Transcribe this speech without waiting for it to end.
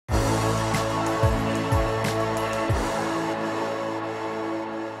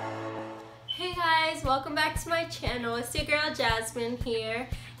welcome back to my channel. It's your girl Jasmine here,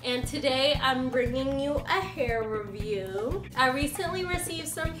 and today I'm bringing you a hair review. I recently received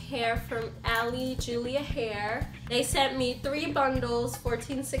some hair from Ali Julia Hair. They sent me 3 bundles,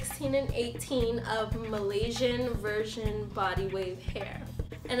 14, 16, and 18 of Malaysian version body wave hair.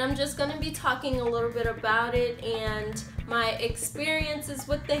 And I'm just going to be talking a little bit about it and my experiences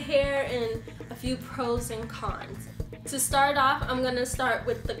with the hair and a few pros and cons. To start off, I'm going to start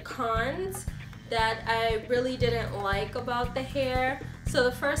with the cons that I really didn't like about the hair. So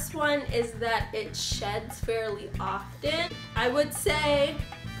the first one is that it sheds fairly often. I would say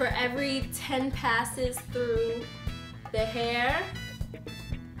for every 10 passes through the hair,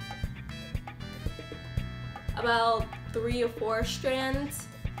 about 3 or 4 strands,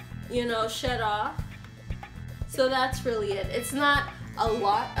 shed off. So that's really it. It's not a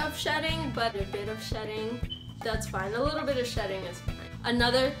lot of shedding, but a bit of shedding, that's fine. A little bit of shedding is fine.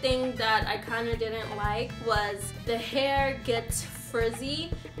 Another thing that I kind of didn't like was the hair gets frizzy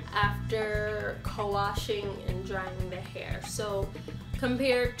after co-washing and drying the hair. So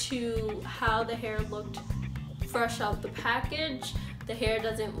compared to how the hair looked fresh out the package, the hair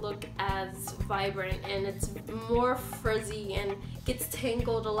doesn't look as vibrant and it's more frizzy and gets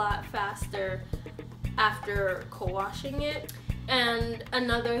tangled a lot faster after co-washing it. And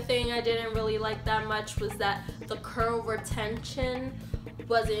another thing I didn't really like that much was that the curl retention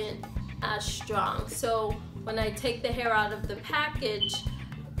wasn't as strong. So when I take the hair out of the package,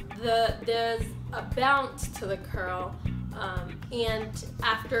 there's a bounce to the curl, and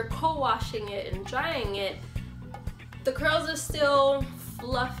after co-washing it and drying it, the curls are still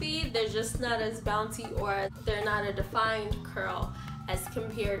fluffy, they're just not as bouncy, or they're not a defined curl as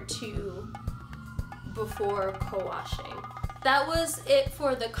compared to before co-washing. That was it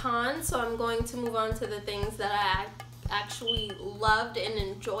for the cons, so I'm going to move on to the things that I actually loved and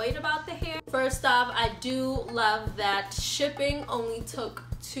enjoyed about the hair. First off, I do love that shipping only took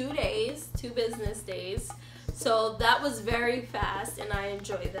 2 days, 2 business days. So that was very fast and I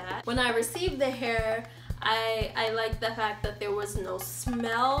enjoyed that. When I received the hair, I like the fact that there was no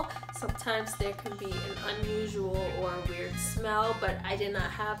smell. Sometimes there can be an unusual or a weird smell, but I did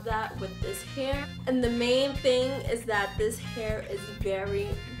not have that with this hair. And the main thing is that this hair is very,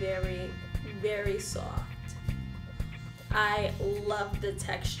 very, very soft. I love the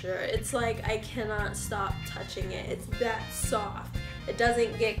texture. It's like I cannot stop touching it. It's that soft. It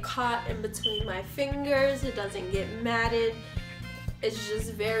doesn't get caught in between my fingers. It doesn't get matted. It's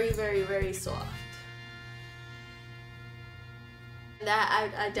just very, very, very soft.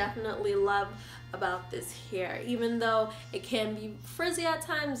 That I definitely love about this hair. Even though it can be frizzy at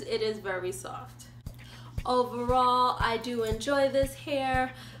times, it is very soft. Overall, I do enjoy this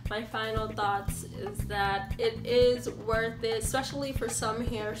hair. My final thoughts is that it is worth it, especially for some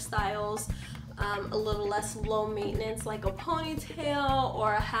hairstyles, a little less low maintenance, like a ponytail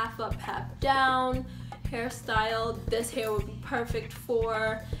or a half up, half down hairstyle. This hair would be perfect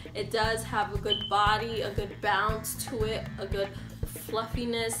for. It does have a good body, a good bounce to it, a good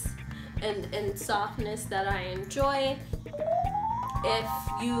fluffiness and softness that I enjoy.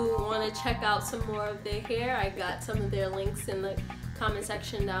 If you want to check out some more of their hair, I got some of their links in the comment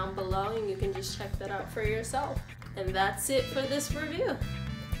section down below and you can just check that out for yourself. And that's it for this review.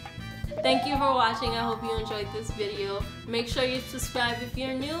 Thank you for watching. I hope you enjoyed this video. Make sure you subscribe if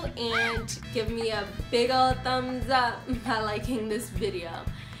you're new and give me a big old thumbs up by liking this video.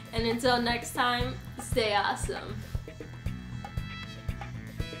 And until next time, stay awesome.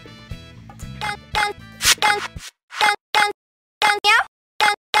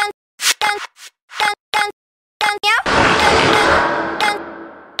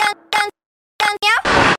 Yeah.